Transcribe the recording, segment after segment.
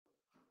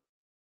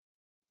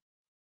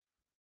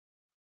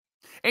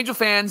Angel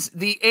fans,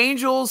 the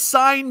Angels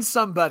signed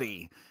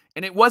somebody,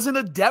 and it wasn't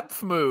a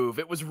depth move.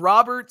 It was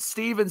Robert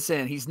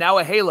Stephenson. He's now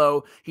a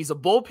halo. He's a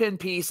bullpen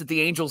piece that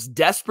the Angels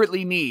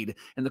desperately need.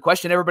 And the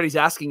question everybody's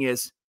asking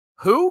is,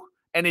 who?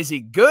 And is he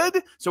good?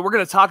 So we're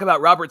going to talk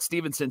about Robert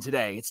Stephenson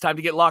today. It's time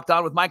to get locked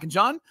on with Mike and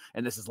John,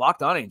 and this is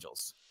Locked On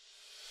Angels.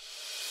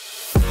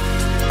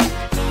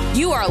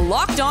 You are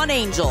Locked On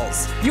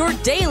Angels, your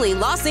daily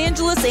Los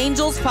Angeles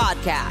Angels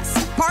podcast.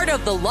 Part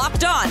of the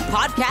Locked On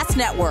Podcast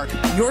Network,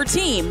 your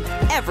team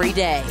every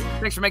day.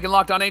 Thanks for making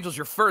Locked On Angels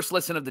your first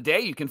listen of the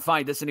day. You can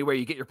find us anywhere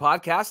you get your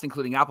podcast,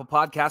 including Apple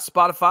Podcasts,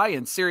 Spotify,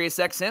 and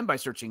SiriusXM by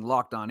searching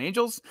Locked On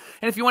Angels.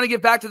 And if you want to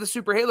get back to the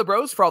Super Halo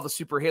Bros for all the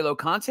Super Halo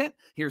content,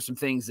 here's some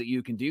things that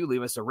you can do.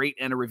 Leave us a rate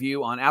and a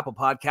review on Apple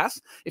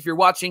Podcasts. If you're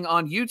watching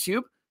on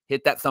YouTube,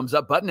 hit that thumbs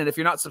up button. And if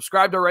you're not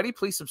subscribed already,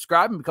 please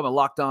subscribe and become a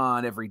Locked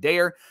On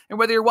Everydayer. And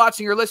whether you're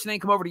watching or listening,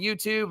 come over to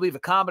YouTube, leave a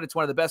comment. It's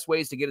one of the best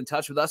ways to get in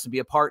touch with us and be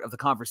a part of the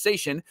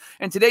conversation.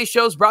 And today's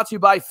show is brought to you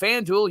by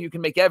FanDuel. You can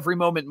make every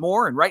moment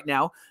more. And right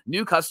now,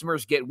 new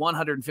customers get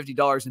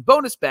 $150 in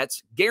bonus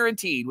bets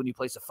guaranteed when you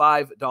place a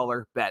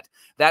 $5 bet.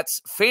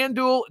 That's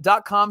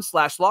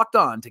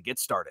FanDuel.com/LockedOn to get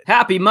started.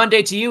 Happy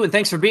Monday to you, and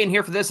thanks for being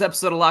here for this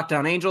episode of Locked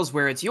On Angels,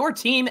 where it's your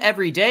team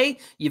every day.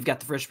 You've got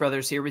the Frisch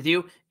Brothers here with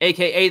you,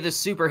 a.k.a. the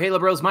Super Halo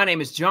Bros. My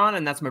name is John,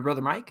 and that's my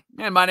brother Mike.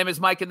 And my name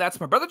is Mike, and that's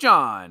my brother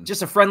John.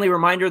 Just a friendly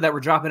reminder that we're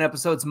dropping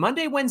episodes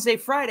Monday, Wednesday,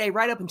 Friday,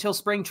 right up until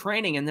spring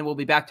training, and then we'll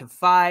be back to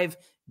 5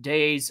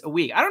 days a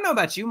week. I don't know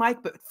about you,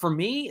 Mike, but for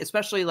me,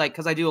 especially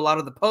because I do a lot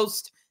of the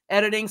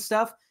post-editing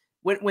stuff,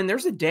 when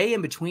there's a day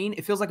in between,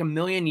 it feels like a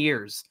million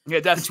years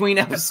between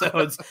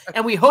episodes.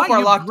 And we hope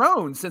our Locked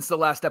grown since the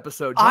last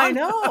episode, John. I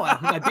know.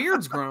 My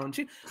beard's grown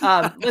too.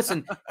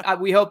 Listen,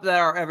 we hope that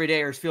our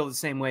everydayers feel the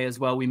same way as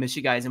well. We miss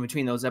you guys in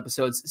between those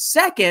episodes.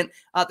 Second,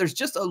 there's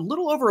just a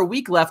little over a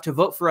week left to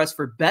vote for us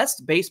for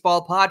Best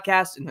Baseball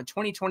Podcast in the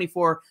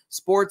 2024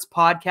 Sports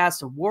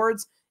Podcast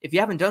Awards. If you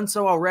haven't done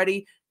so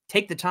already,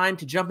 take the time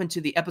to jump into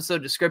the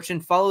episode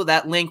description, follow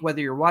that link, whether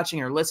you're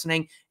watching or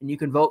listening, and you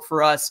can vote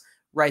for us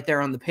right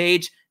there on the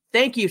page.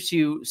 Thank you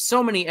to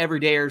so many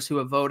everydayers who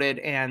have voted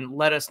and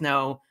let us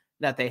know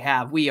that they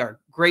have. We are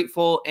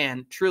grateful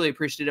and truly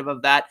appreciative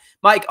of that.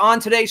 Mike, on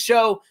today's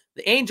show,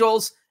 the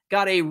Angels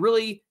got a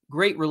really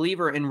great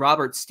reliever in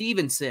Robert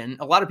Stephenson.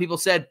 A lot of people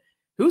said,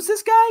 who's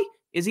this guy?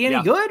 Is he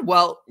any good?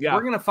 Well,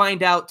 we're going to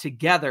find out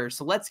together.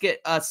 So let's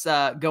get us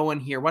going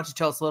here. Why don't you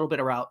tell us a little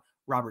bit about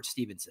Robert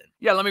Stephenson?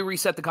 Yeah, let me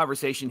reset the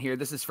conversation here.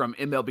 This is from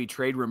MLB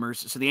Trade Rumors.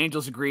 So the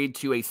Angels agreed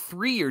to a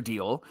 3-year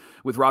deal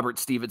with Robert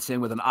Stephenson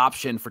with an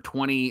option for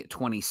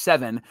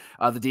 2027.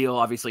 The deal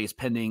obviously is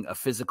pending a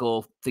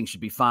physical. Things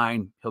should be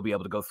fine. He'll be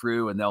able to go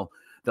through, and they'll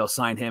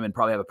sign him and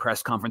probably have a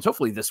press conference,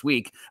 hopefully this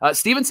week.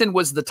 Stephenson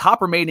was the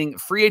top remaining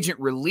free agent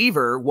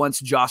reliever once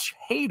Josh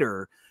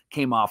Hader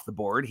came off the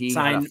board. He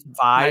signed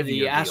by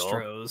the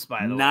Astros,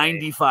 by the way.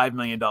 $95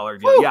 million deal.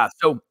 Woo! Yeah,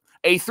 so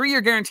a 3-year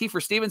guarantee for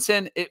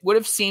Stephenson, it would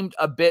have seemed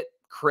a bit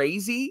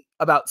crazy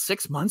about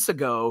 6 months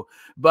ago,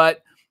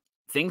 but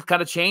things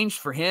kind of changed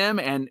for him,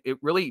 and it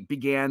really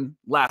began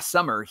last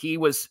summer. He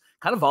was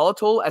kind of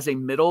volatile as a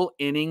middle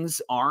innings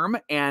arm,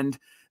 and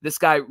this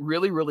guy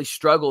really, really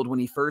struggled when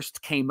he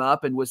first came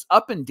up and was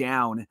up and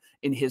down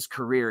in his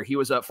career. He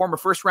was a former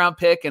first-round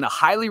pick and a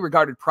highly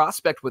regarded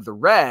prospect with the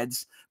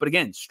Reds, but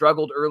again,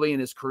 struggled early in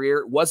his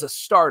career, was a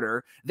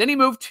starter. Then he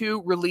moved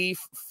to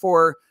relief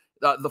for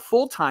the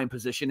full-time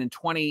position in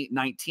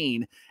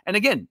 2019. And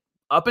again,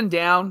 up and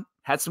down,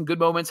 had some good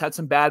moments, had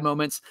some bad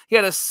moments. He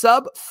had a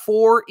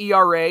sub-4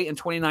 ERA in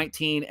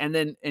 2019, and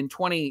then in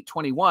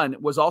 2021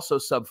 was also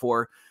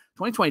sub-4.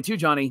 2022,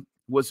 Johnny,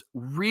 was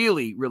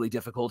really, really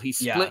difficult. He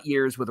split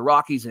years with the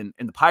Rockies and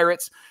the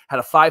Pirates, had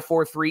a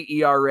 5.43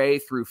 ERA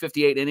through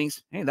 58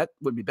 innings. Hey, that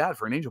would be bad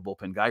for an Angel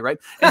bullpen guy, right?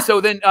 And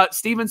so then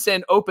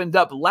Stephenson opened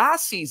up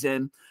last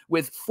season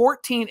with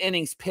 14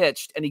 innings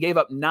pitched, and he gave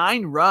up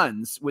 9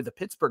 runs with the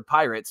Pittsburgh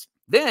Pirates,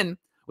 then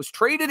was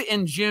traded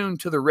in June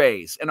to the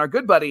Rays. And our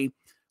good buddy,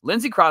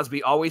 Lindsey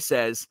Crosby, always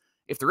says,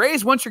 if the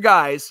Rays want your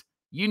guys,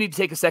 you need to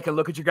take a second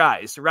look at your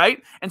guys,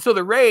 right? And so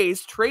the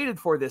Rays traded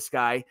for this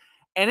guy,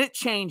 and it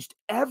changed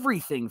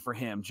everything for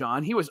him,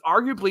 John. He was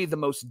arguably the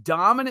most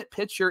dominant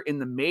pitcher in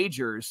the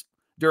majors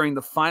during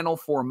the final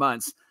 4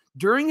 months.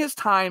 During his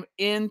time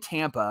in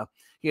Tampa,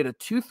 he had a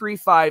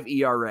 2.35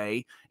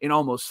 ERA in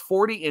almost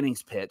 40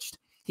 innings pitched.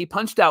 He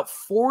punched out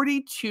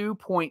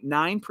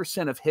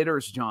 42.9% of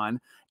hitters,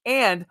 John,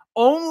 and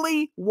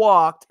only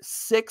walked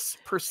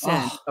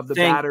 6% of the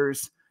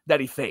batters that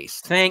he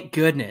faced. Thank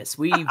goodness.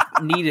 We've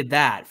needed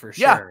that for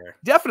sure. Yeah,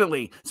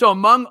 definitely. So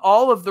among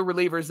all of the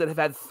relievers that have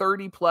had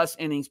 30-plus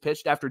innings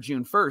pitched after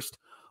June 1st,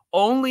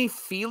 only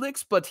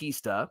Felix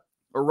Bautista,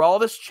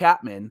 Aroldis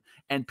Chapman,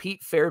 and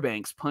Pete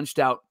Fairbanks punched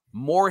out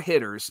more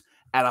hitters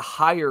at a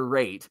higher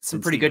rate.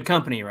 Some pretty good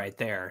company right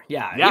there.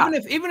 Yeah.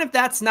 Even if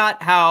that's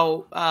not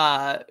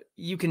how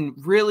you can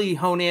really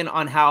hone in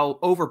on how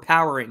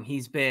overpowering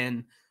he's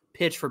been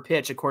pitch for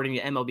pitch, according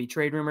to MLB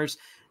Trade Rumors.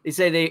 They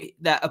say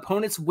that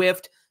opponents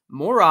whiffed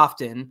more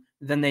often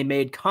than they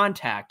made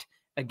contact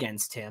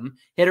against him.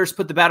 Hitters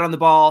put the bat on the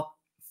ball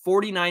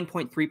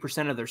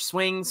 49.3% of their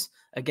swings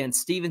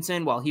against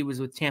Stephenson while he was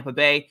with Tampa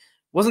Bay.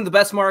 Wasn't the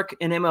best mark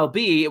in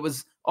MLB. It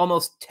was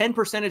almost 10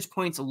 percentage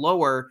points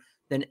lower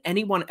than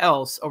anyone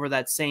else over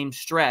that same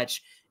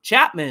stretch.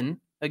 Chapman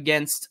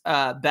against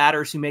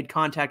batters who made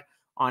contact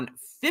on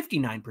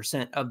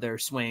 59% of their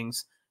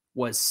swings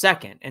was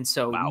second. And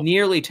so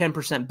nearly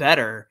 10%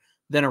 better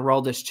than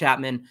Aroldis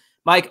Chapman.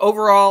 Mike,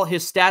 overall,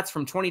 his stats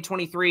from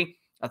 2023,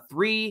 a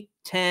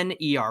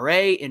 3.10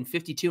 ERA in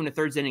 52 and a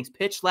third innings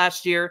pitched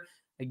last year.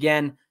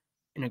 Again,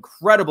 an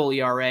incredible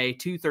ERA,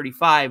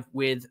 2.35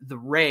 with the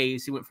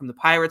Rays. He went from the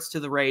Pirates to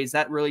the Rays.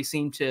 That really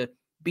seemed to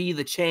be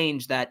the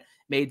change that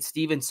made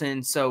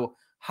Stephenson so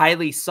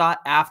highly sought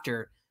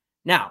after.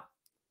 Now,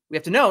 we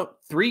have to note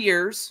 3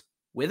 years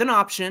with an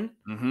option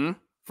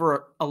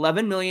for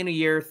 $11 million a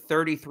year,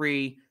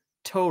 33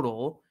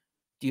 total.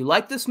 Do you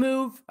like this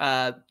move?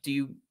 Do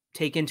you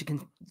take into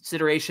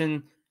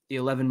consideration the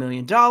 $11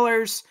 million?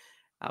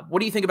 What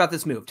do you think about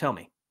this move? Tell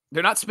me.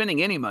 They're not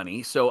spending any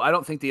money, so I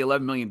don't think the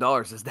 $11 million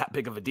is that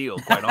big of a deal,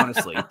 quite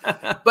honestly.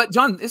 But,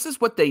 John, this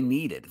is what they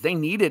needed. They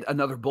needed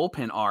another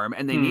bullpen arm,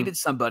 and they needed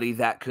somebody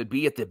that could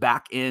be at the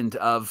back end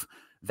of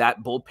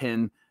that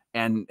bullpen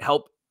and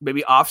help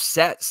maybe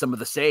offset some of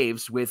the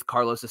saves with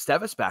Carlos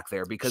Estevez back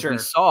there, because we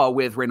saw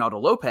with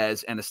Reynaldo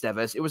Lopez and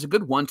Estevez, it was a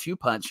good 1-2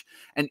 punch.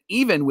 And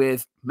even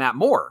with Matt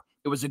Moore,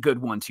 it was a good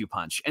 1-2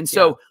 punch. And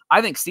so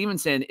I think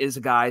Stephenson is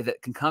a guy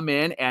that can come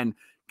in and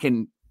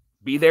can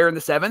be there in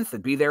the 7th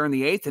and be there in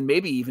the 8th and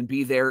maybe even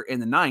be there in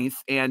the 9th.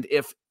 And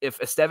if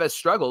Estevez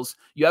struggles,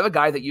 you have a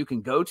guy that you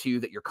can go to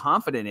that you're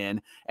confident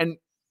in. And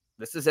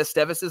this is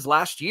Estevez's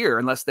last year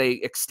unless they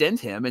extend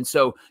him. And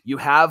so you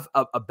have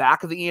a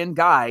back of the end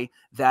guy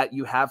that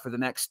you have for the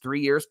next 3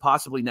 years,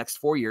 possibly next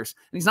 4 years.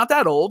 And he's not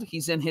that old.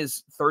 He's in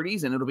his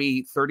 30s, and it'll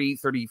be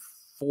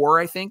 34,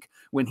 I think,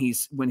 when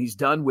he's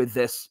done with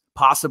this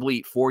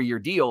possibly 4-year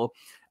deal.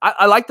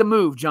 I like the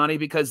move, Johnny,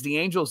 because the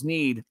Angels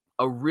need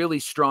a really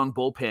strong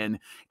bullpen.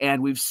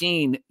 And we've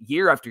seen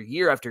year after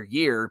year after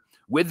year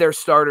with their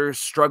starters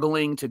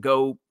struggling to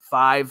go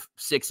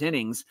 5-6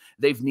 innings,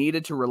 they've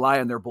needed to rely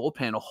on their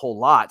bullpen a whole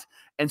lot.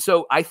 And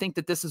so I think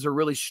that this is a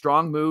really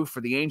strong move for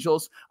the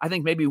Angels. I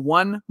think maybe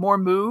one more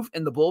move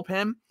in the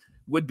bullpen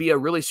would be a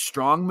really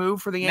strong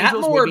move for the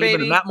Angels. Moore, maybe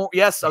baby. even Matt Moore.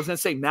 Yes, I was going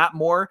to say Matt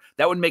Moore.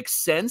 That would make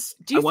sense.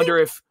 Do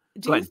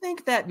you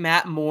think that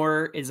Matt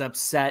Moore is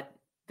upset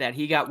that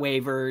he got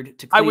wavered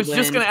to Cleveland? I was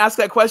just going to ask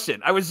that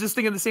question. I was just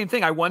thinking the same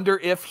thing. I wonder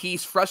if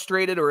he's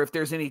frustrated or if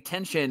there's any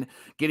tension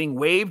getting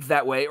waived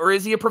that way, or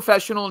is he a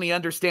professional and he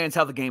understands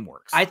how the game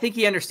works? I think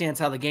he understands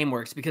how the game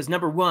works because,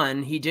 number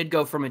one, he did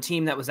go from a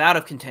team that was out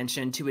of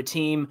contention to a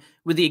team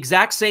with the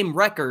exact same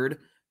record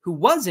who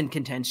was in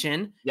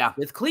contention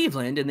with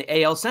Cleveland in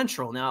the AL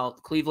Central. Now,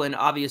 Cleveland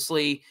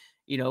obviously,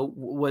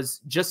 was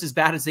just as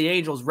bad as the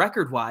Angels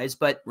record-wise,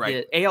 but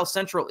the AL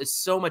Central is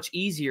so much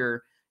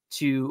easier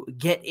to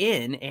get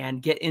in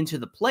and get into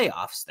the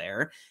playoffs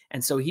there.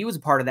 And so he was a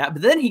part of that.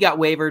 But then he got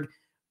wavered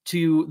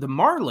to the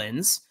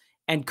Marlins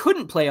and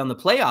couldn't play on the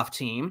playoff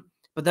team.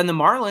 But then the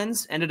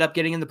Marlins ended up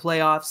getting in the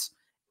playoffs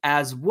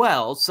as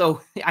well.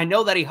 So I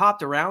know that he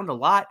hopped around a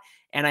lot,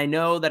 and I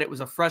know that it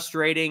was a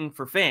frustrating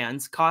for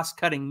fans,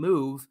 cost-cutting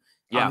move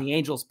on the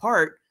Angels'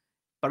 part.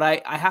 But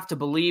I have to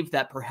believe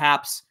that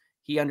perhaps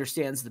he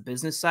understands the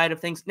business side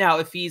of things. Now,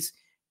 if he's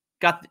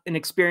got an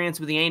experience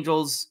with the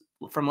Angels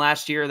from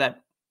last year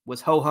that was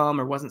ho-hum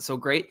or wasn't so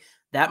great,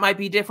 that might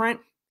be different.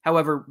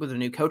 However, with a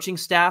new coaching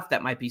staff,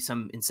 that might be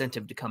some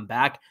incentive to come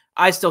back.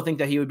 I still think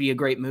that he would be a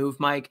great move,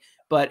 Mike.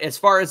 But as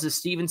far as the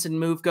Stephenson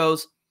move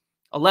goes,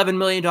 $11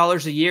 million a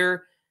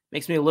year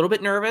makes me a little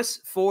bit nervous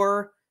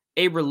for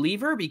a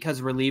reliever because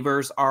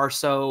relievers are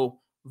so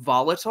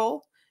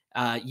volatile.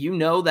 You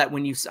know that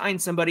when you sign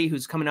somebody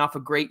who's coming off a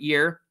great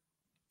year,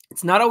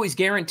 it's not always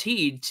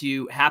guaranteed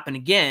to happen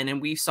again.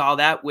 And we saw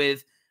that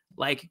with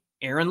like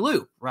Aaron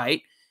Loup,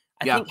 right?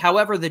 I think,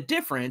 however, the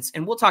difference,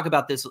 and we'll talk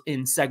about this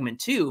in segment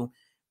 2,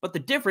 but the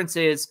difference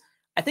is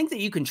I think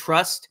that you can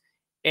trust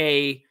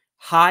a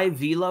high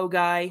velo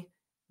guy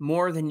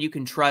more than you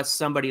can trust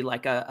somebody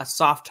like a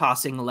soft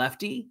tossing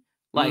lefty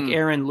like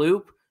Aaron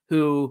Loup,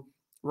 who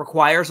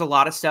requires a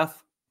lot of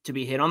stuff to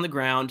be hit on the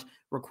ground,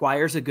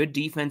 requires a good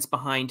defense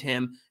behind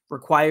him,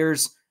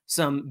 requires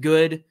some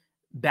good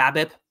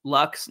BABIP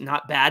luck,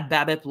 not bad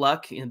BABIP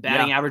luck,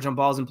 batting average on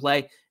balls in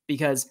play,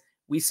 because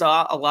we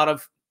saw a lot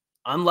of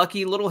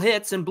unlucky little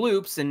hits and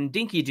bloops and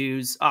dinky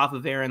doos off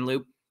of Aaron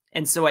Loup.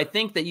 And so I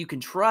think that you can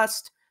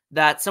trust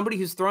that somebody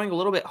who's throwing a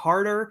little bit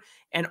harder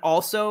and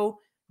also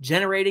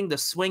generating the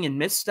swing and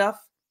miss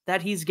stuff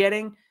that he's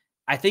getting,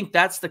 I think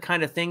that's the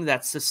kind of thing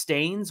that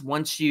sustains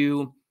once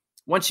you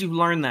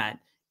learn that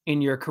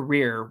in your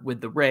career with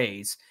the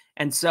Rays.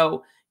 And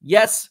so,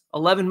 yes,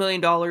 $11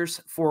 million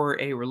for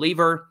a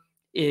reliever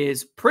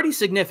is pretty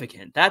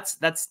significant. That's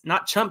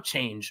not chump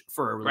change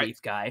for a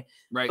relief guy.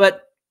 Right.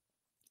 But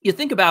you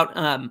think about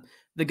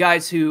the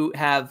guys who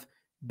have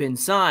been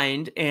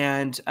signed,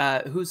 and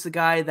who's the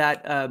guy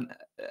that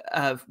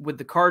with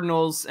the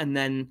Cardinals, and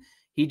then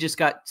He just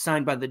got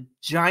signed by the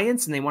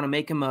Giants, and they want to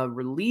make him a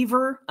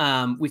reliever.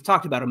 We've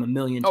talked about him a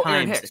million times.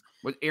 Aaron Hicks.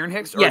 Was Aaron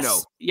Hicks or yes. no?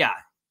 Yeah.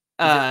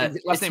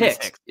 Last name is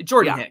Hicks.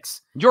 Jordan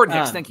Hicks. Jordan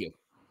Hicks, thank you.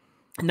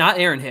 Not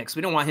Aaron Hicks.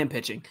 We don't want him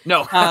pitching.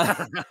 No.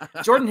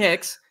 Jordan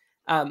Hicks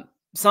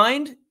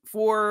signed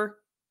for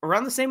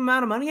around the same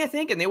amount of money, I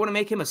think, and they want to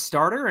make him a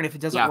starter. And if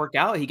it doesn't work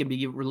out, he can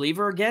be a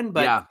reliever again.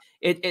 But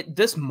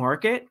this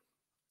market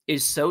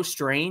is so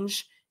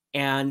strange.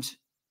 And,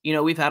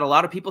 we've had a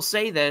lot of people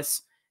say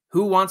this.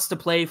 Who wants to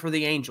play for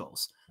the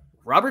Angels?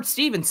 Robert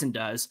Stephenson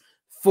does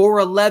for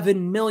 $11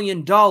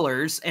 million.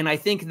 And I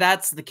think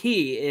that's the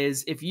key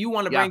is if you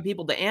want to bring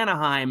people to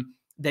Anaheim,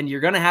 then you're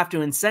going to have to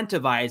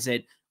incentivize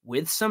it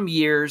with some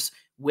years,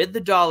 with the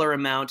dollar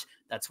amount.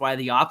 That's why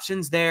the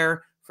option's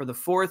there for the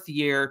 4th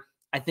year.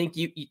 I think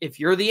if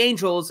you're the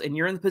Angels and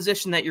you're in the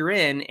position that you're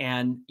in,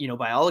 and,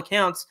 by all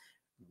accounts,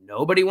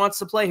 nobody wants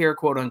to play here,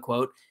 quote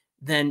unquote,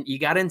 then you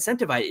got to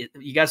incentivize it.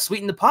 You got to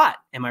sweeten the pot.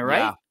 Am I right?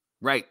 Yeah,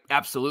 right.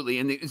 Absolutely.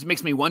 And it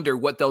makes me wonder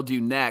what they'll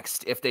do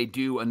next if they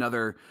do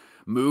another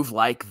move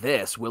like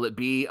this. Will it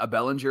be a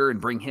Bellinger and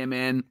bring him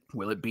in?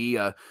 Will it be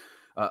a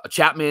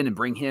Chapman and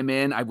bring him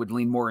in? I would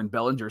lean more in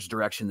Bellinger's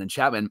direction than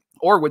Chapman.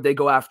 Or would they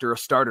go after a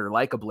starter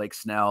like a Blake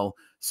Snell,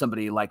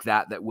 somebody like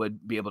that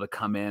would be able to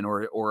come in,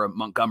 or a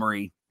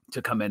Montgomery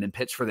to come in and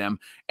pitch for them?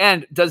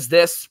 And does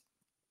this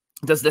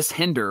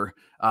hinder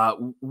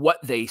what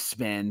they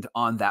spend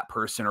on that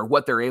person or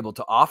what they're able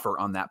to offer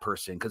on that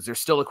person? Because there's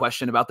still a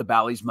question about the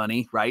Bally's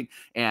money, right?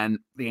 And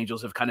the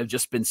Angels have kind of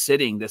just been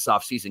sitting this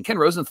offseason. Ken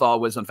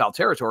Rosenthal was on Foul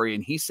Territory,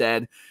 and he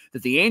said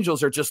that the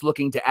Angels are just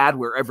looking to add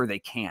wherever they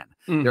can.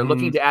 Mm-hmm. They're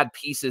looking to add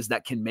pieces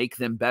that can make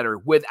them better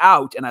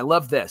without, and I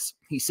love this,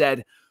 he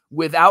said,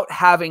 without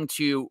having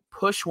to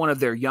push one of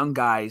their young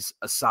guys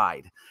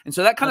aside. And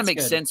so that kind of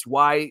makes sense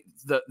why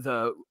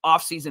the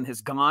offseason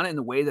has gone in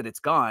the way that it's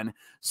gone,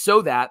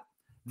 so that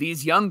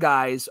these young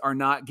guys are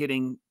not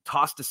getting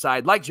tossed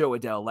aside like Joe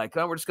Adell, like,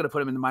 oh, we're just going to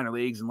put him in the minor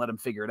leagues and let him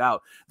figure it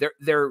out.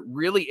 There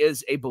really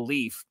is a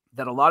belief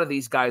that a lot of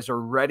these guys are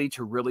ready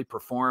to really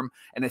perform.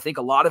 And I think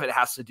a lot of it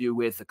has to do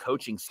with the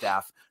coaching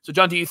staff. So,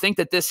 John, do you think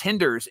that this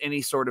hinders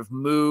any sort of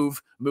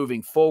move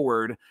moving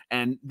forward,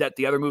 and that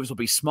the other moves will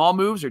be small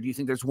moves, or do you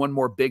think there's one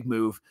more big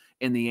move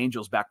in the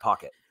Angels' back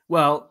pocket?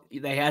 Well,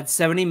 they had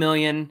 $70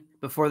 million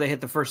before they hit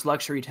the first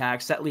luxury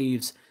tax. That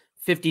leaves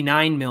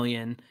 $59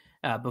 million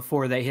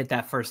before they hit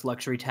that first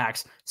luxury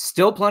tax.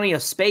 Still plenty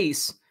of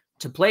space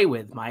to play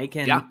with, Mike.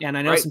 And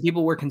I know some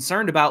people were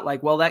concerned about,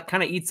 like, well, that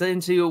kind of eats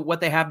into what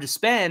they have to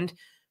spend.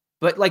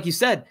 But like you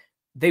said,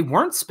 they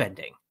weren't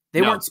spending.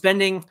 They weren't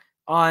spending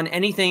on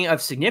anything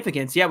of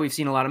significance. Yeah, we've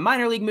seen a lot of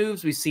minor league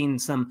moves. We've seen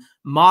some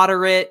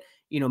moderate,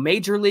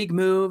 major league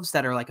moves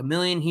that are like $1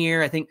 million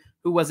here. I think,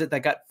 who was it that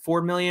got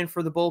 $4 million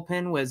for the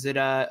bullpen? Was it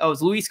it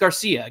was Luis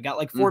Garcia, got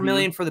like $4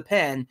 million for the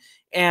pen.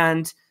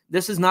 And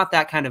this is not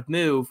that kind of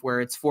move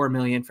where it's $4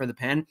 million for the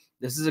pen.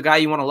 This is a guy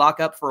you want to lock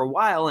up for a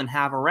while and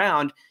have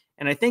around.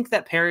 And I think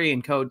that Perry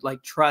and Code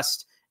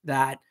trust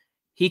that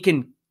he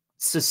can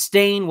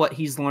sustain what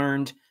he's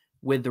learned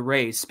with the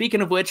Rays.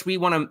 Speaking of which, we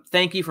want to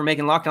thank you for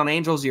making Locked On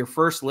Angels your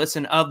first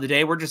listen of the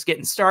day. We're just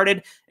getting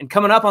started, and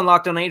coming up on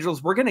Locked On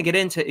Angels, we're going to get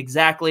into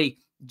exactly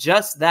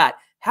just that.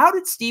 How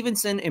did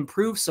Stephenson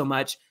improve so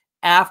much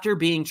after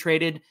being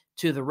traded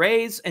to the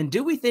Rays? And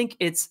do we think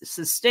it's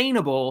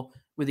sustainable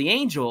with the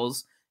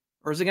Angels,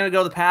 or is it going to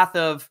go the path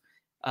of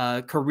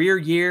career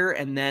year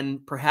and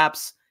then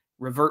perhaps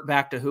revert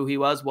back to who he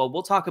was? Well,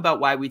 we'll talk about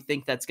why we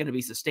think that's going to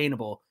be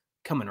sustainable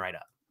coming right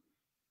up.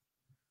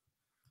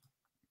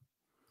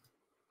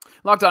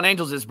 Locked On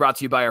Angels is brought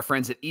to you by our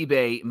friends at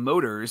eBay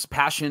Motors.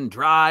 Passion,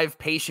 drive,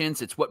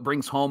 patience. It's what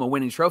brings home a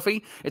winning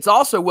trophy. It's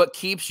also what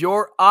keeps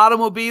your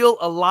automobile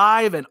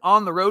alive and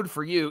on the road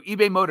for you.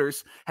 eBay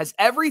Motors has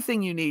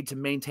everything you need to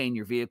maintain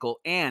your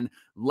vehicle and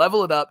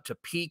level it up to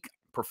peak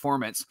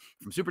performance,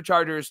 from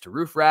superchargers to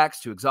roof racks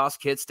to exhaust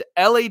kits to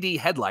LED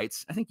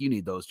headlights. I think you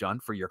need those, John,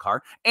 for your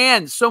car,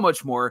 and so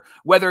much more.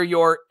 Whether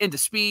you're into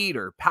speed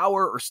or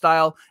power or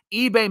style,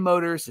 eBay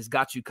Motors has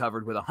got you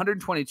covered. With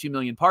 122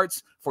 million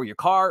parts for your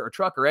car or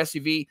truck or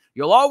SUV,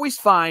 you'll always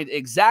find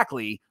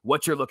exactly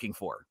what you're looking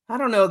for. I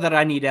don't know that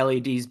I need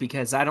LEDs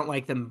because I don't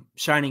like them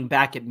shining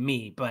back at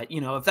me, but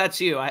if that's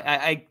you,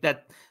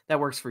 that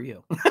works for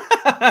you.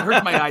 It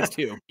hurts my eyes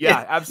too.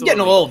 Yeah, absolutely.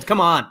 Getting old.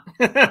 Come on.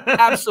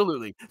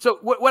 Absolutely. So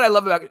what I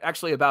love about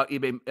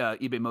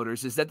eBay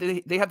Motors is that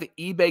they have the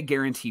eBay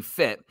guarantee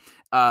fit.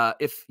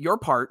 If your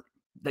part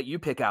that you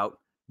pick out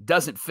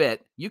doesn't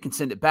fit, you can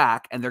send it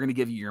back and they're going to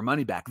give you your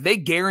money back. They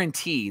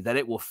guarantee that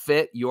it will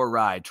fit your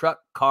ride, truck,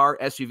 car,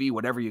 SUV,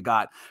 whatever you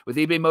got. With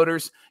eBay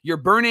Motors, you're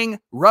burning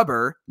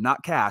rubber,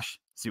 not cash.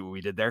 See what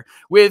we did there?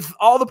 With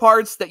all the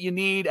parts that you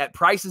need at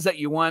prices that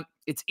you want,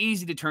 it's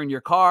easy to turn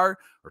your car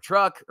or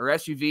truck or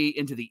SUV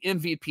into the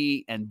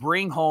MVP and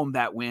bring home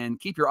that win.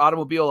 Keep your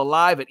automobile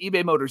alive at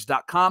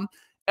ebaymotors.com.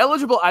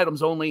 Eligible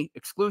items only,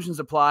 exclusions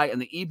apply,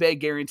 and the eBay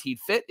guaranteed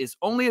fit is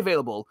only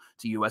available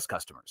to U.S.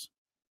 customers.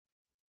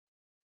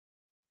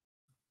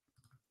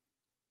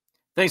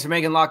 Thanks for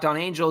making Locked On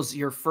Angels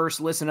your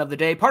first listen of the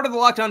day. Part of the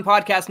Locked On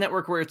Podcast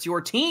Network, where it's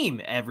your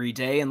team every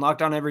day. And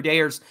Locked On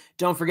Everydayers,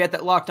 don't forget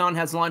that Locked On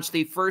has launched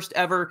the first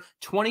ever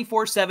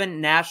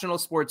 24/7 national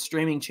sports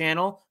streaming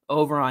channel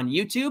over on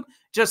YouTube.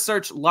 Just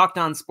search Locked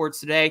On Sports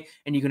Today,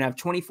 and you can have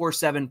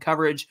 24/7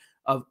 coverage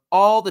of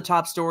all the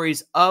top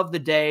stories of the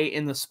day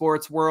in the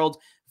sports world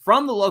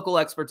from the local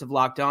experts of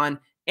Locked On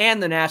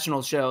and the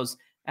national shows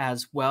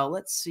as well.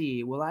 Let's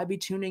see. Will I be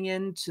tuning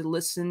in to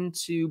listen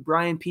to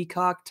Brian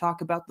Peacock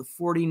talk about the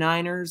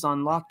 49ers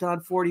on Locked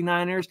On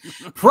 49ers?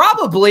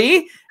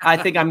 Probably. I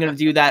think I'm going to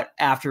do that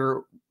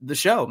after the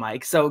show,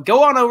 Mike. So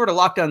go on over to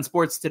Locked On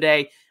Sports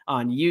Today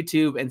on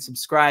YouTube and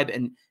subscribe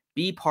and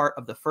be part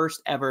of the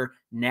first ever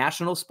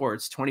national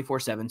sports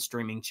 24/7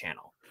 streaming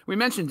channel. We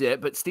mentioned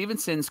it, but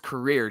Stephenson's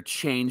career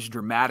changed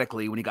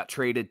dramatically when he got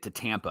traded to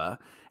Tampa.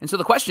 And so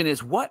the question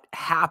is, what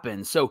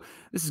happened? So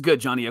this is good,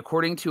 Johnny.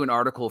 According to an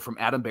article from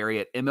Adam Berry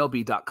at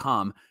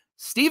MLB.com,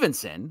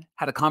 Stephenson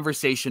had a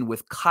conversation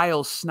with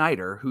Kyle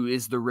Snyder, who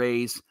is the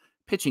Rays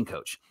pitching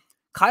coach.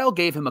 Kyle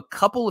gave him a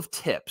couple of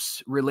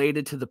tips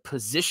related to the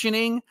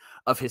positioning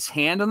of his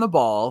hand on the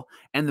ball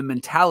and the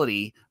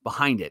mentality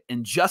behind it.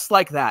 And just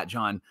like that,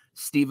 John,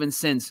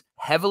 Stephenson's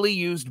heavily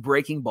used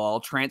breaking ball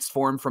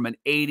transformed from an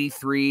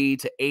 83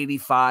 to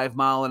 85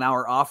 mile an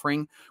hour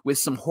offering with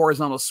some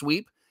horizontal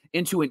sweep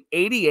into an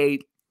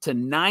 88 to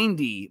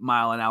 90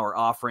 mile an hour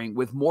offering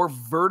with more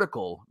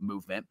vertical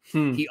movement.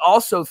 He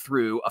also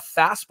threw a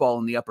fastball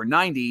in the upper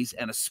 90s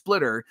and a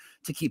splitter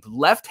to keep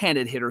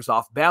left-handed hitters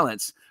off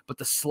balance, but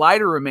the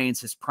slider remains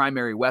his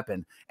primary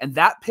weapon. And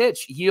that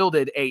pitch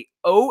yielded a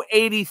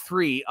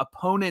 0.83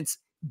 opponent's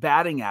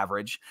batting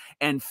average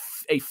and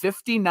a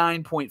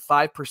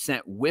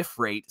 59.5% whiff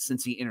rate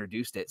since he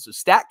introduced it. So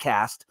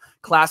StatCast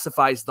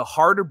classifies the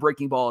harder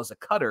breaking ball as a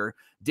cutter,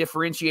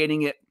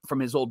 differentiating it from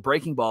his old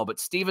breaking ball, but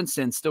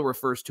Stephenson still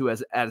refers to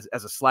as a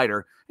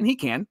slider, and he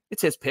can.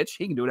 It's his pitch.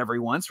 He can do whatever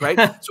he wants, right?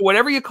 So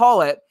whatever you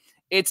call it,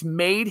 it's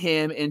made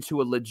him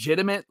into a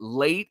legitimate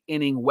late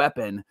inning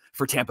weapon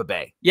for Tampa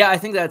Bay. Yeah, I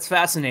think that's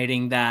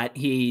fascinating that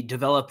he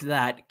developed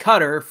that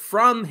cutter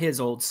from his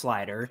old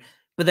slider,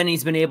 but then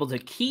he's been able to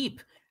keep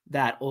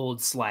that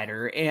old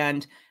slider.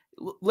 And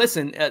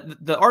listen,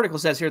 the article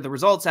says here the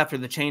results after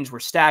the change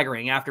were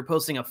staggering. After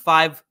posting a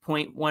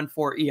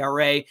 5.14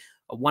 ERA,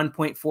 a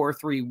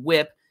 1.43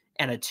 whip,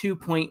 and a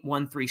 2.13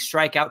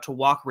 strikeout to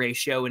walk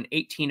ratio in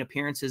 18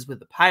 appearances with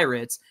the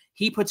Pirates,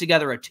 he put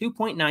together a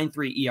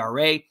 2.93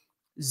 ERA,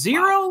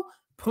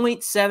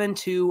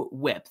 0.72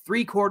 whip,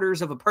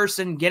 3/4 of a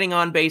person getting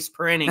on base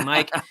per inning,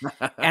 Mike,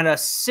 and a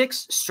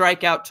 6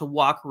 strikeout to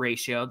walk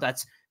ratio.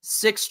 That's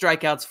 6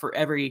 strikeouts for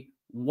every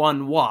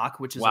 1 walk,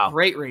 which is a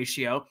great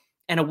ratio,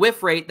 and a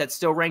whiff rate that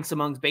still ranks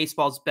among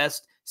baseball's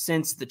best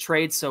since the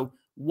trade. So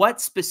what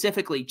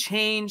specifically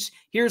changed?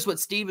 Here's what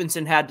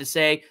Stephenson had to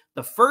say.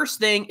 The first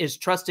thing is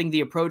trusting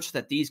the approach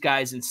that these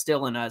guys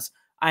instill in us.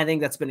 I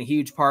think that's been a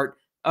huge part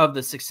of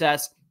the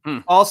success.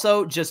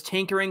 Also, just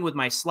tinkering with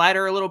my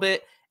slider a little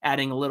bit,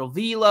 adding a little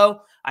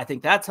velo. I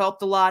think that's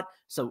helped a lot.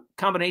 So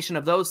combination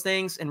of those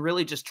things and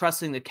really just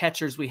trusting the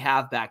catchers we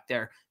have back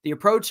there. The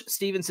approach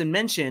Stephenson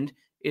mentioned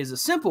is a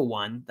simple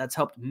one that's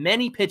helped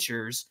many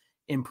pitchers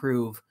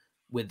improve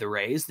with the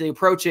Rays. The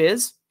approach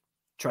is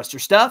trust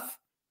your stuff,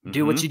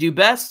 do what you do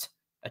best,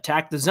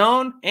 attack the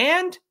zone,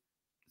 and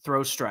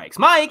throw strikes.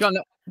 Mike. John,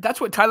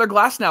 that's what Tyler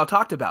Glasnow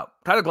talked about.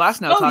 Tyler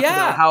Glasnow talked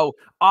about how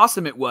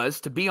awesome it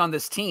was to be on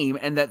this team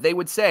and that they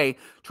would say,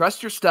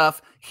 trust your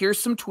stuff, here's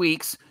some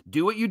tweaks,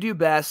 do what you do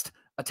best,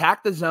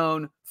 attack the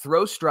zone,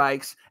 throw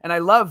strikes. And I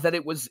love that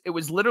it was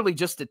literally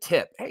just a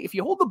tip. Hey, if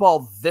you hold the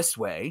ball this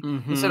way,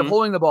 instead of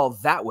holding the ball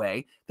that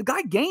way, the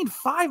guy gained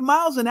 5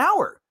 miles an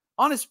hour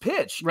on his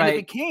pitch. Right. And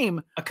it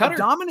became a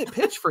dominant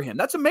pitch for him.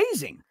 That's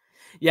amazing.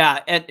 Yeah.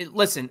 And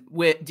listen,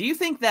 do you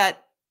think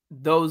that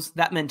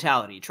that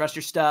mentality, trust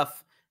your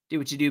stuff, do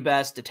what you do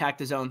best, attack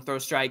the zone, throw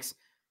strikes,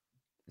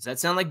 does that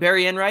sound like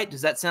Barry Enright?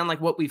 Does that sound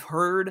like what we've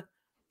heard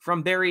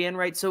from Barry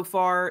Enright so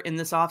far in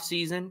this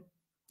offseason?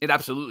 It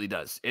absolutely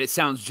does. It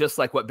sounds just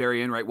like what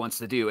Barry Enright wants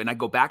to do. And I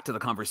go back to the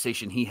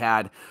conversation he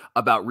had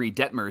about Reed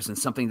Detmers and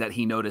something that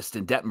he noticed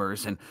in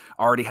Detmers and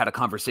already had a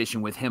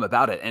conversation with him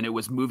about it. And it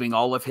was moving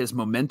all of his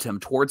momentum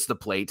towards the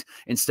plate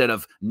instead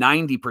of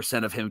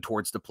 90% of him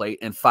towards the plate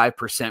and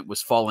 5%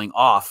 was falling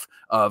off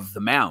of the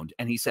mound.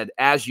 And he said,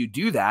 as you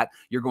do that,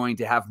 you're going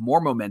to have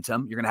more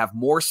momentum. You're going to have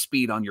more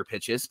speed on your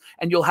pitches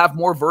and you'll have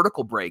more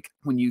vertical break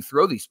when you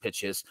throw these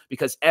pitches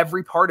because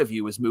every part of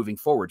you is moving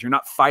forward. You're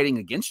not fighting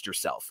against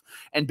yourself.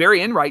 And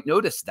Barry Enright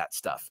noticed that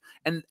stuff.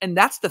 And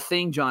that's the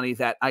thing, Johnny,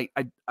 that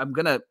I'm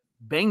going to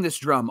bang this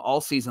drum all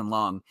season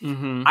long.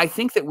 I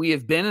think that we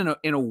have been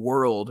in a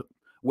world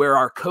where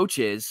our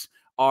coaches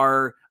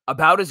are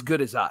about as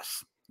good as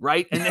us.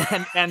 Right.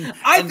 And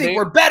I think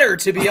we're better,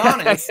 to be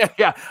honest.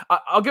 Yeah,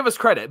 I'll give us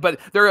credit, but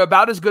they're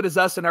about as good as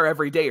us in our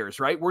everydayers.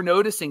 Right. We're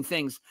noticing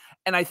things.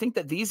 And I think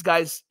that these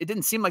guys, it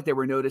didn't seem like they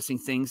were noticing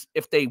things.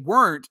 If they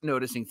weren't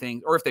noticing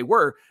things, or if they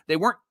weren't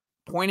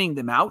pointing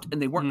them out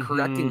and they weren't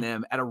correcting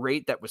them at a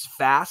rate that was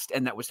fast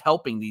and that was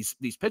helping these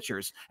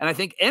pitchers. And I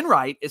think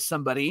Enright is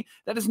somebody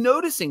that is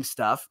noticing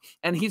stuff,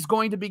 and he's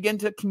going to begin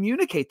to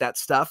communicate that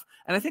stuff.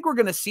 And I think we're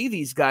going to see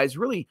these guys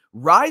really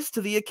rise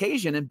to the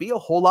occasion and be a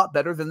whole lot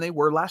better than they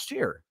were last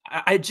year.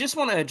 I just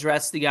want to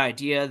address the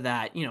idea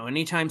that,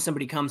 anytime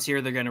somebody comes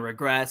here, they're going to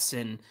regress.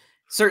 And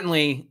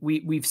certainly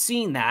we've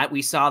seen that.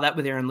 We saw that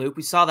with Aaron Loup.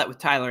 We saw that with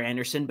Tyler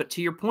Anderson. But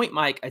to your point,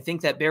 Mike, I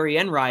think that Barry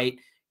Enright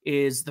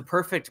is the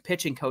perfect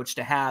pitching coach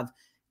to have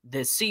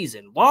this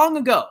season. Long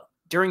ago,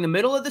 during the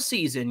middle of the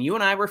season, you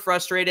and I were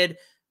frustrated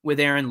with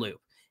Aaron Loup.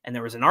 And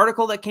there was an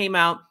article that came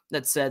out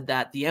that said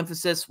that the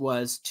emphasis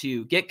was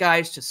to get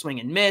guys to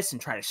swing and miss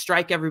and try to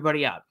strike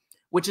everybody out,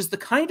 which is the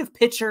kind of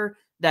pitcher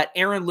that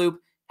Aaron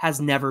Loup has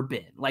never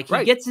been. Like,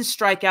 he gets his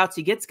strikeouts,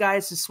 he gets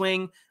guys to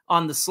swing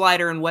on the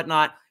slider and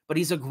whatnot, but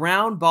he's a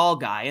ground ball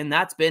guy, and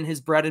that's been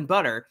his bread and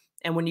butter.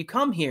 And when you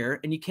come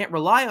here and you can't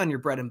rely on your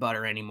bread and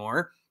butter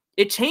anymore,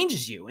 it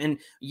changes you. And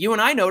you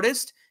and I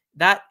noticed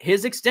that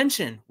his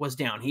extension was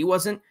down. He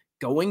wasn't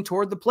going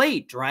toward the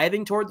plate,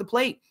 driving toward the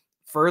plate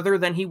further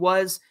than he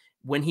was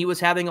when he was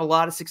having a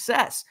lot of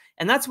success.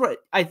 And that's what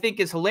I think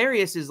is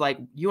hilarious, is like,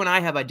 you and I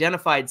have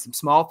identified some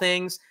small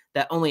things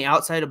that only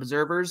outside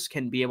observers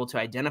can be able to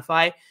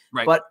identify.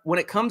 Right. But when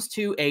it comes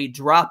to a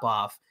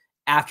drop-off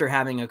after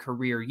having a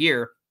career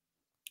year,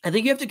 I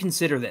think you have to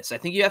consider this. I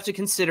think you have to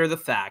consider the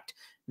fact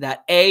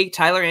that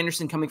Tyler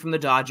Anderson, coming from the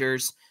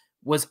Dodgers,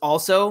 was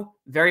also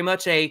very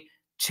much a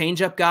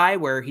change-up guy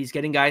where he's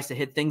getting guys to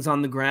hit things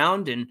on the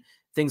ground and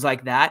things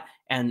like that.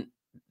 And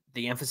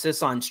the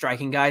emphasis on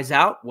striking guys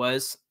out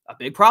was a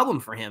big problem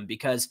for him,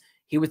 because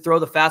he would throw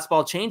the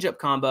fastball change-up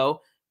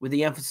combo with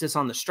the emphasis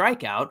on the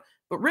strikeout.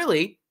 But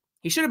really,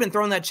 he should have been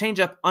throwing that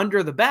change-up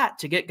under the bat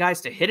to get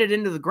guys to hit it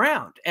into the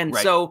ground. And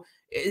so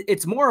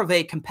it's more of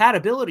a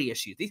compatibility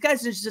issue. These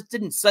guys just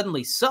didn't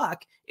suddenly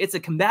suck. It's a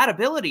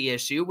compatibility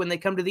issue when they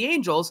come to the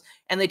Angels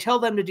and they tell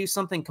them to do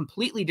something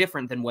completely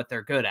different than what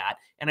they're good at.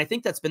 And I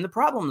think that's been the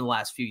problem in the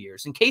last few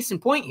years. And case in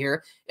point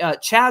here,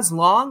 Chaz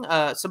Long,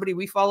 somebody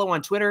we follow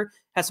on Twitter,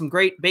 has some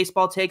great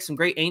baseball takes, some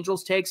great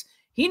Angels takes.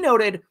 He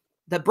noted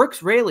that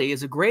Brooks Raley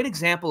is a great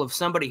example of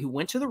somebody who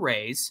went to the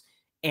Rays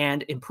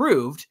and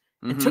improved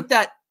and took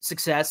that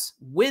success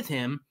with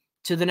him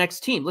to the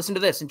next team. Listen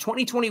to this. In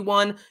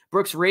 2021,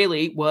 Brooks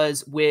Raley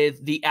was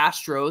with the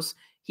Astros.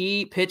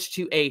 He pitched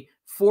to a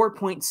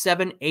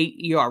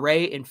 4.78 ERA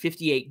in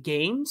 58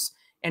 games,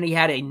 and he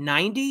had a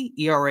 90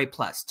 ERA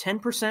plus,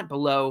 10%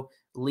 below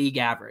league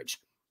average.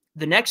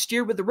 The next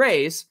year with the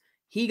Rays,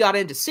 he got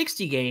into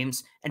 60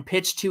 games and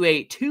pitched to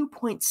a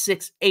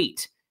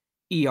 2.68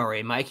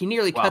 ERA, Mike. He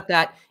nearly cut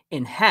that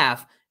in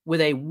half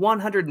with a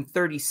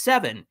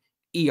 137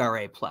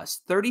 ERA plus,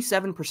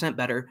 37%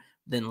 better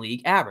than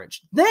league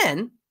average.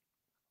 Then,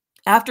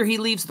 after he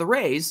leaves the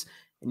Rays,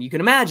 and you can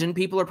imagine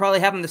people are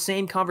probably having the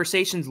same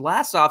conversations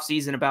last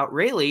offseason about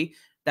Raley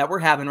that we're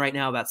having right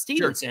now about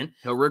Stephenson. Sure.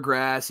 He'll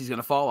regress. He's going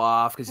to fall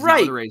off because he's not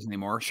with the Rays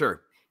anymore.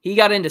 Sure. He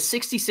got into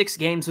 66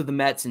 games with the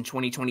Mets in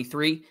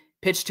 2023,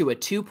 pitched to a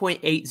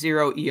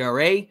 2.80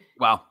 ERA.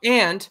 Wow.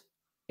 And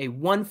a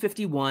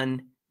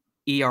 151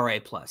 ERA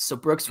plus. So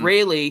Brooks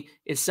Raley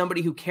is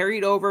somebody who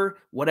carried over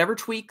whatever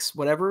tweaks,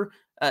 whatever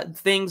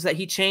things that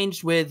he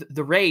changed with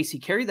the Rays, he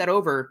carried that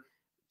over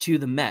to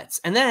the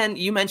Mets. And then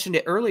you mentioned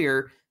it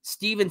earlier,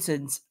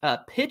 Stephenson's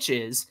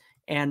pitches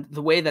and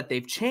the way that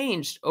they've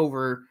changed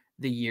over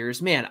the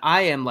years. Man,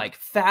 I am like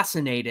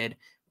fascinated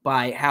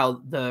by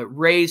how the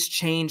Rays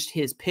changed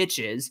his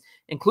pitches,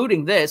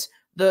 including this.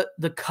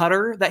 The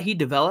cutter that he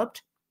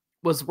developed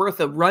was worth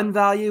a run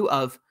value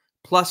of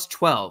plus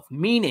 12,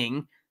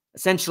 meaning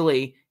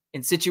essentially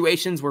in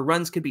situations where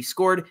runs could be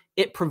scored,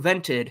 it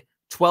prevented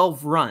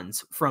 12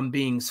 runs from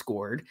being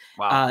scored.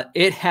 Wow.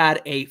 It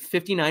had a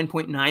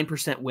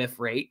 59.9% whiff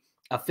rate,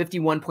 a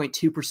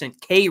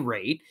 51.2% K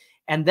rate.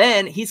 And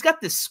then he's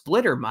got this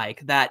splitter,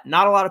 Mike, that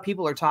not a lot of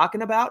people are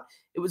talking about.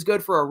 It was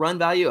good for a run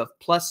value of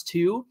plus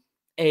 2,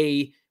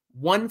 a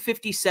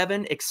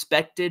 157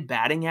 expected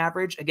batting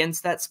average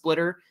against that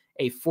splitter,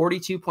 a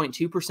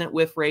 42.2%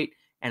 whiff rate,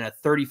 and a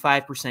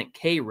 35%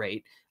 K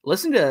rate.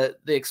 Listen to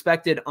the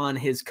expected on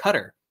his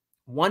cutter,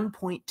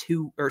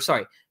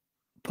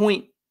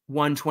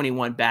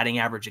 0.121 batting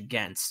average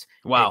against.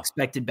 Wow.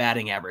 Expected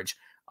batting average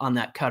on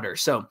that cutter.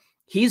 So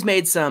he's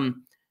made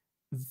some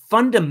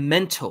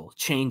fundamental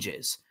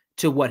changes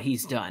to what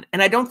he's done.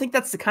 And I don't think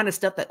that's the kind of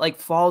stuff that like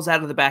falls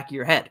out of the back of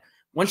your head.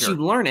 Once you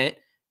learn it,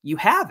 you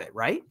have it,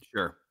 right?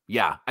 Sure.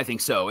 Yeah, I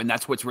think so. And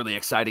that's what's really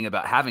exciting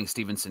about having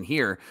Stephenson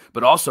here,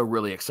 but also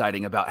really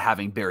exciting about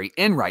having Barry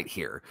Enright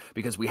here,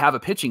 because we have a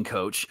pitching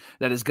coach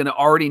that is going to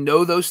already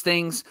know those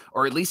things,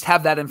 or at least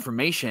have that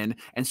information.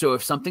 And so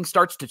if something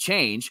starts to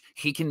change,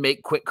 he can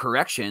make quick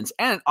corrections.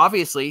 And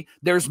obviously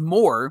there's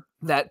more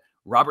that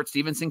Robert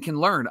Stephenson can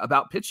learn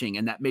about pitching,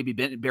 and that maybe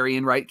Barry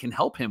Enright can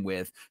help him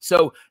with.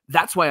 So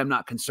that's why I'm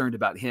not concerned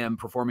about him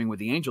performing with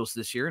the Angels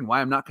this year, and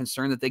why I'm not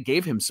concerned that they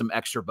gave him some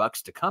extra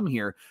bucks to come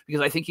here,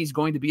 because I think he's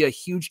going to be a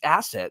huge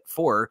asset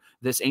for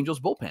this Angels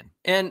bullpen.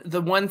 And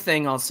the one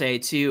thing I'll say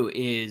too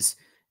is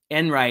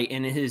Enright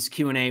in his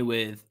Q&A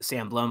with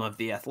Sam Blum of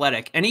The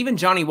Athletic, and even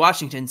Johnny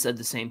Washington said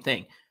the same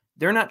thing.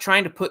 They're not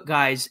trying to put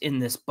guys in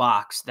this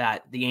box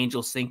that the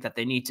Angels think that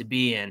they need to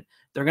be in.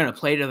 They're going to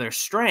play to their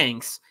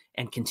strengths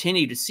and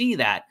continue to see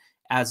that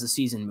as the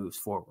season moves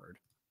forward.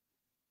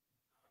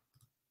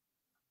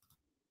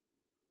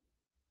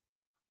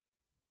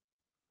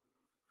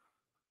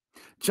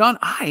 John,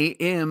 I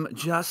am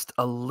just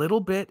a little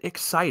bit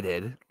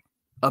excited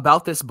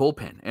about this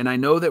bullpen. And I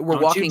know that we're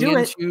walking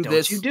into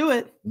this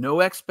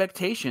no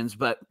expectations,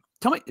 but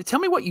tell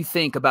me what you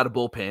think about a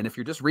bullpen. If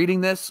you're just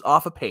reading this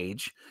off a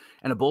page,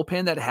 and a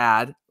bullpen that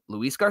had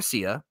Luis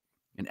Garcia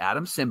and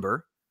Adam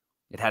Simber,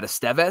 it had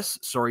Estevez,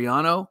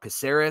 Soriano,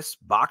 Caceres,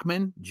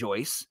 Bachman,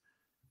 Joyce,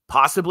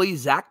 possibly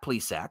Zach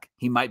Plesac.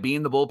 He might be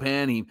in the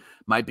bullpen. He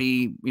might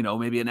be,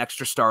 maybe an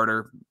extra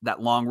starter,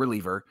 that long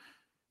reliever.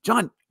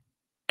 John,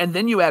 and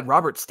then you add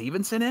Robert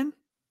Stephenson in.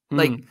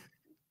 Like,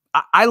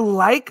 I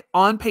like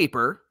on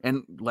paper,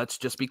 and let's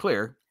just be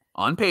clear,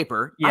 on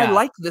paper, I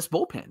like this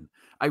bullpen.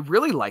 I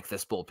really like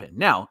this bullpen.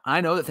 Now, I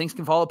know that things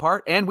can fall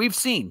apart, and we've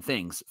seen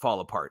things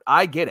fall apart.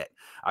 I get it.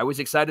 I was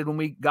excited when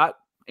we got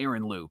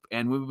Aaron Loop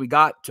and when we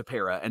got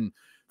Tepera and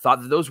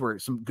thought that those were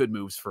some good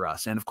moves for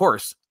us. And of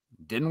course,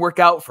 didn't work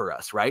out for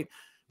us, right?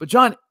 But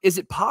John, is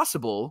it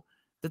possible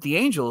that the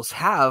Angels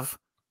have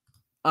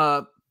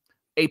a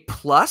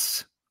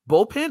plus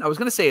bullpen? I was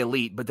going to say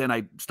elite, but then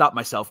I stopped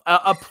myself.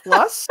 A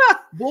plus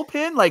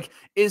bullpen? Like,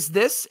 is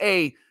this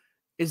a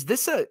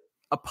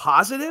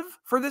positive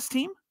for this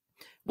team?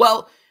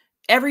 Well,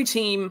 every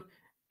team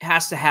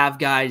has to have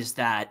guys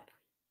that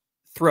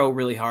throw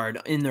really hard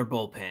in their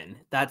bullpen.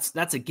 That's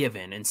a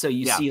given. And so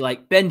you see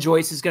like Ben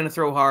Joyce is going to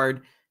throw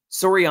hard.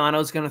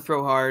 Soriano is going to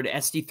throw hard.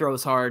 Esty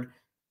throws hard.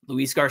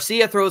 Luis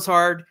Garcia throws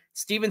hard.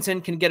 Stevenson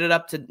can get it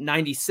up to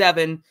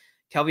 97.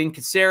 Kelvin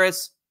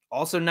Caceres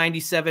also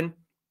 97.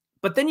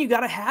 But then you got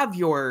to have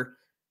your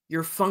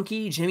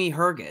funky Jimmy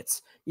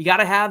Hergets. You got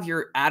to have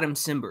your Adam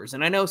Simbers.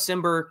 And I know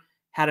Simber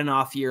had an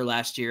off year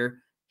last year.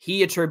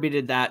 He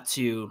attributed that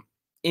to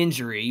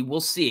injury.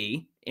 We'll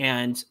see.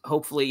 And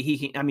hopefully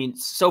he can,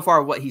 so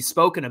far what he's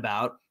spoken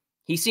about,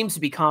 he seems to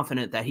be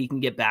confident that he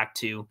can get back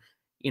to,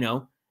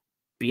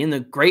 being the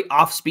great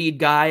off-speed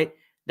guy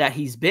that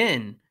he's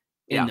been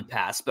in the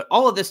past. But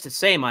all of this to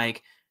say,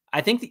 Mike,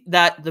 I think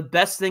that the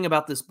best thing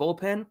about this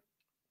bullpen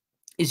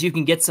is you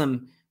can get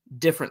some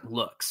different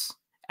looks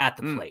at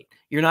the plate.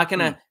 You're not going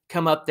to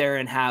come up there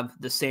and have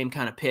the same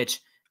kind of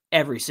pitch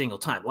every single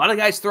time. A lot of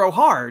guys throw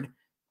hard,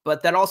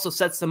 but that also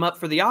sets them up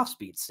for the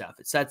off-speed stuff.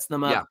 It sets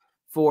them up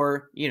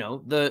for,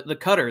 the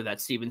cutter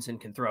that Stevenson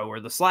can throw, or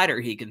the slider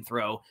he can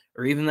throw,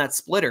 or even that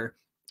splitter.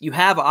 You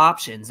have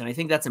options, and I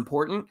think that's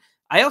important.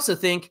 I also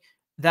think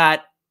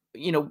that,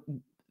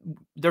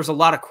 there's a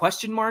lot of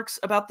question marks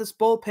about this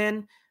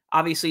bullpen.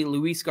 Obviously,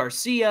 Luis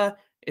Garcia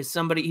is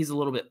somebody, he's a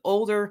little bit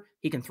older.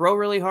 He can throw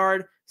really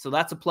hard, so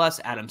that's a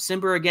plus. Adam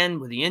Simber, again,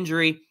 with the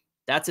injury,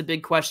 that's a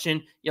big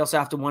question. You also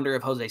have to wonder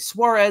if Jose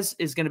Suarez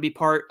is going to be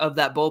part of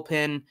that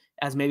bullpen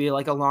as maybe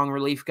like a long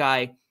relief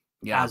guy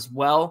as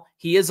well.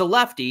 He is a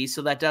lefty,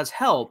 so that does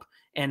help.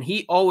 And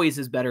he always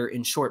is better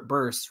in short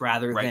bursts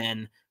rather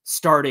than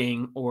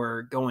starting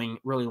or going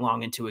really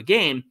long into a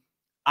game.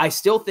 I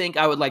still think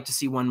I would like to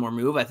see one more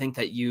move. I think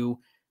that you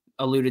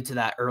alluded to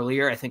that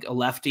earlier. I think a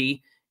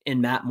lefty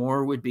in Matt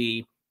Moore would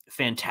be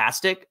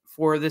fantastic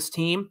for this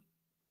team.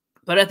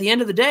 But at the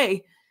end of the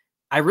day,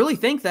 I really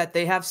think that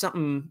they have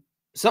something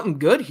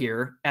good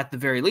here at the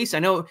very least. I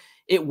know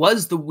it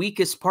was the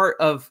weakest part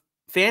of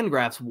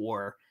Fangraph's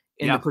war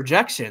in the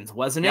projections,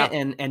 wasn't it?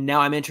 And now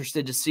I'm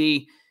interested to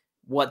see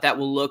what that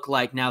will look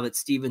like now that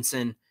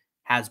Stevenson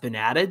has been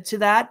added to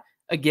that.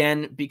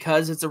 Again,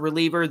 because it's a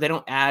reliever, they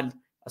don't add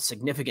a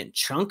significant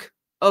chunk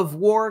of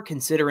war,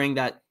 considering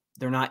that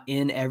they're not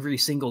in every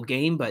single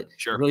game, but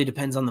it really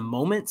depends on the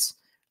moments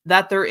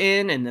that they're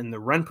in and then the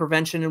run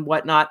prevention and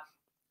whatnot.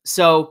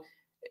 So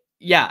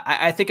yeah,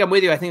 I think I'm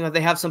with you. I think that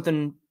they have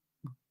something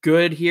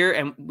good here.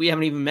 And we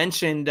haven't even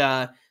mentioned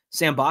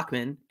Sam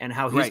Bachman and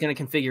how he's going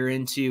to configure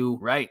into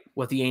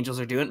what the Angels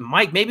are doing.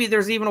 Mike, maybe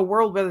there's even a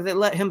world where they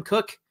let him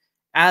cook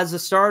as a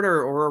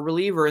starter or a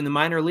reliever in the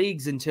minor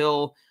leagues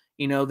until,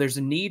 there's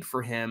a need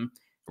for him.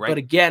 But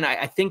again,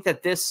 I think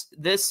that this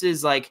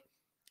is like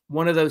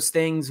one of those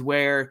things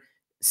where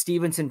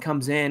Stevenson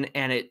comes in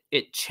and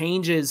it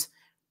changes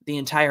the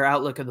entire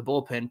outlook of the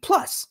bullpen.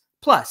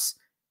 Plus,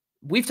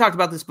 we've talked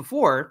about this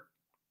before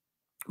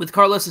with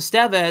Carlos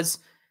Estevez.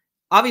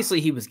 Obviously,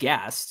 he was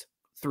gassed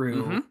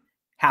through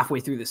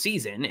halfway through the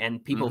season,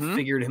 and people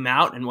figured him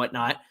out and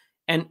whatnot.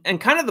 And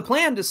kind of the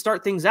plan to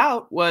start things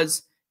out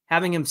was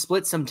having him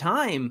split some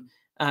time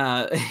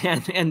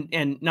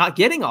and not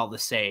getting all the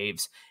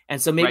saves.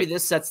 And so maybe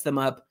this sets them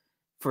up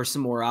for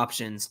some more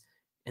options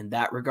in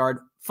that regard.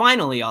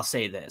 Finally, I'll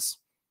say this.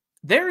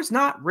 There's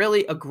not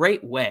really a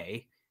great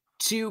way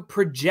to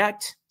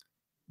project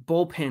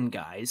bullpen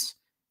guys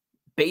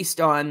based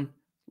on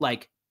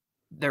like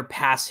their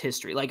past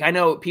history. Like, I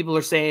know people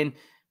are saying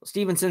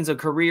Stevenson's a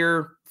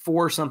career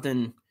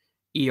 4-something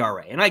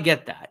ERA, and I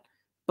get that.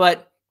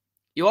 But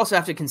you also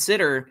have to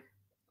consider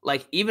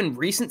like even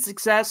recent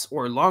success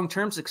or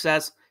long-term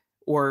success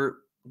or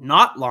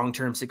not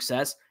long-term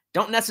success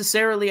don't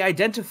necessarily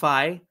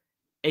identify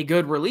a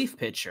good relief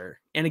pitcher.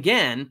 And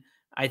again,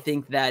 I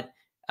think that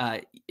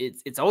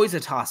it's always a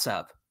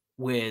toss-up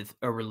with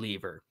a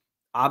reliever.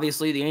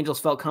 Obviously, the Angels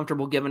felt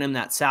comfortable giving him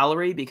that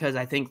salary because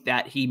I think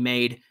that he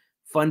made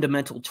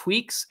fundamental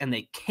tweaks, and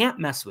they can't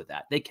mess with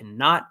that. They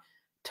cannot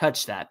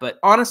touch that. But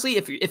honestly,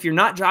 if you're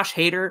not Josh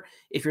Hader,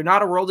 if you're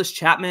not Aroldis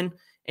Chapman,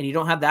 and you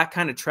don't have that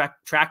kind of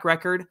track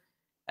record,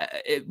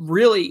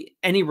 really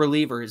any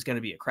reliever is going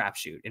to be a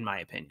crapshoot, in my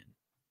opinion.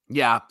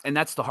 Yeah, and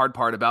that's the hard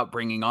part about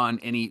bringing on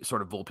any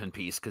sort of bullpen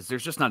piece, because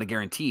there's just not a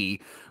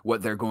guarantee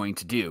what they're going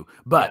to do.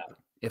 But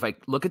if I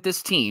look at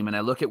this team and I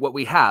look at what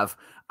we have,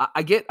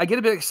 I get a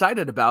bit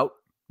excited about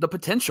the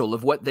potential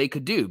of what they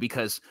could do,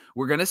 because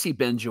we're going to see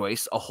Ben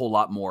Joyce a whole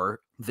lot more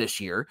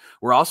this year.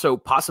 We're also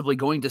possibly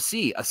going to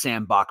see a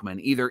Sam Bachman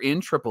either in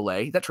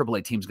AAA. That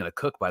AAA team's going to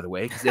cook, by the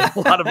way, because they have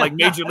a lot of like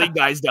major league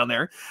guys down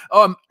there.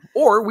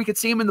 Or we could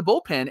see him in the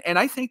bullpen. And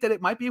I think that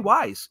it might be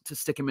wise to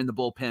stick him in the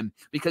bullpen,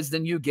 because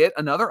then you get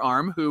another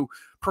arm who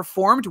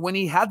performed when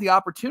he had the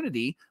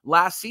opportunity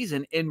last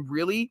season in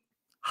really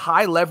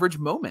high leverage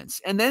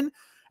moments. And then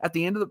at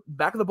the end of the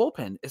back of the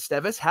bullpen,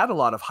 Estevez had a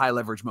lot of high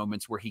leverage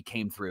moments where he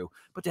came through,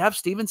 but to have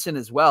Stephenson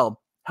as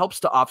well helps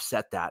to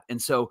offset that.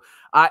 And so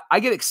I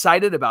get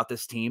excited about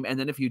this team. And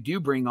then if you do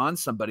bring on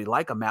somebody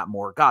like a Matt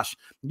Moore, gosh,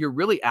 you're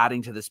really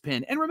adding to this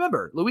pin. And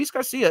remember, Luis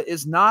Garcia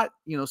is not,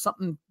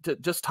 something to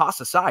just toss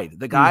aside.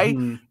 The guy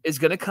is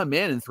going to come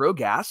in and throw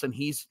gas, and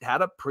he's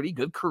had a pretty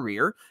good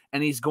career,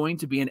 and he's going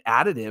to be an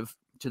additive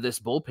to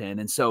this bullpen.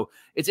 And so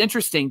it's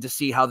interesting to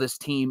see how this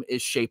team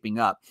is shaping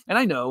up. And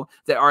I know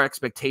that our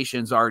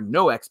expectations are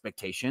no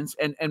expectations.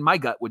 And my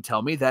gut would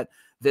tell me that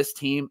this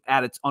team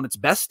on its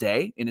best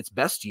day, in its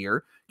best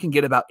year, can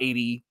get about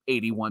 80,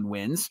 81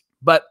 wins.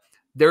 But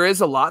there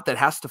is a lot that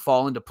has to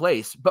fall into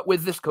place. But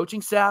with this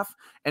coaching staff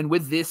and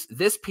with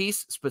this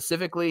piece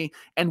specifically,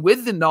 and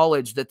with the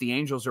knowledge that the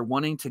Angels are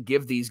wanting to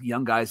give these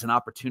young guys an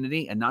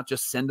opportunity and not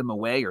just send them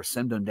away or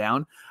send them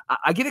down,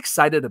 I get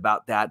excited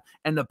about that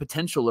and the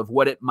potential of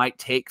what it might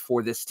take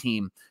for this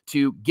team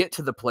to get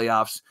to the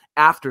playoffs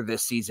after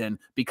this season,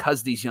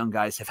 because these young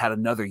guys have had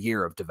another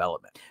year of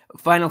development.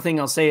 Final thing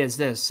I'll say is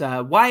this.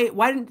 Why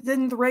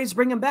didn't the Rays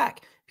bring him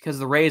back? Because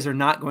the Rays are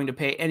not going to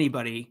pay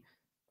anybody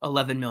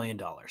 $11 million.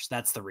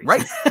 That's the reason.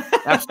 Right.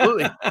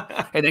 Absolutely.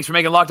 Hey, thanks for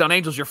making Locked On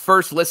Angels your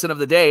first listen of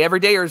the day. Every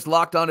Dayers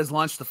Locked On has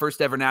launched the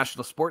first ever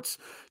national sports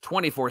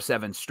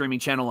 24/7 streaming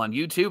channel on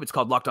YouTube. It's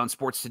called Locked On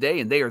Sports Today,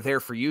 and they are there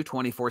for you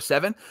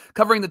 24/7,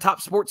 covering the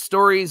top sports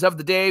stories of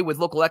the day with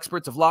local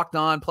experts of Locked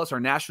On, plus our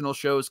national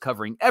shows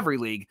covering every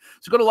league.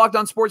 So go to Locked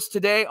On Sports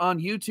Today on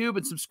YouTube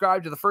and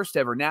subscribe to the first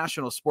ever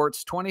national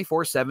sports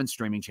 24/7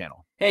 streaming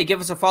channel. Hey,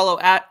 give us a follow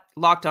at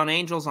Locked On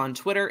Angels on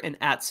Twitter and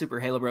at Super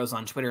Halo Bros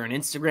on Twitter and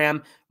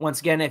Instagram. Once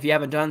again, if you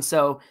haven't done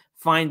so,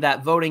 find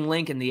that voting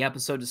link in the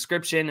episode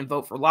description and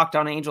vote for Locked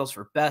On Angels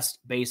for Best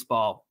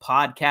Baseball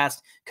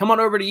Podcast. Come on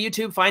over to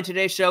YouTube, find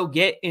today's show,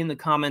 get in the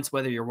comments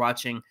whether you're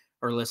watching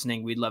or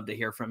listening. We'd love to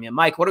hear from you.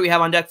 Mike, what do we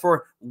have on deck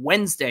for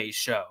Wednesday's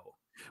show?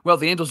 Well,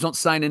 the Angels don't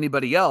sign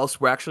anybody else.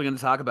 We're actually going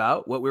to talk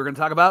about what we're going to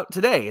talk about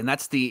today, and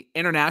that's the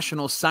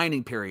international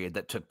signing period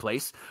that took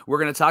place. We're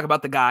going to talk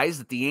about the guys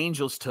that the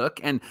Angels took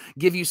and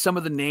give you some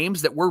of the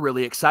names that we're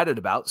really excited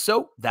about.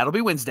 So that'll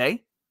be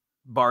Wednesday,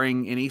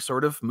 barring any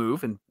sort of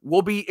move, and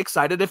we'll be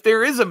excited if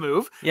there is a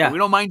move. Yeah, we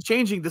don't mind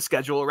changing the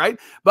schedule, right?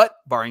 But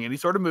barring any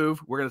sort of move,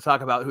 we're going to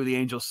talk about who the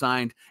Angels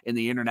signed in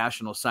the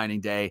International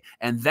Signing Day,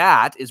 and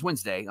that is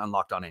Wednesday on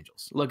Locked On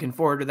Angels. Looking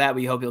forward to that.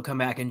 We hope you'll come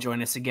back and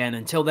join us again.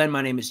 Until then,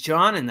 my name is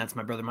John, and that's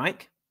my brother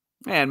Mike.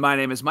 And my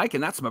name is Mike,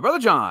 and that's my brother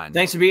John.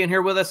 Thanks for being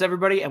here with us,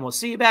 everybody, and we'll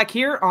see you back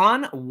here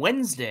on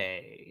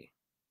Wednesday.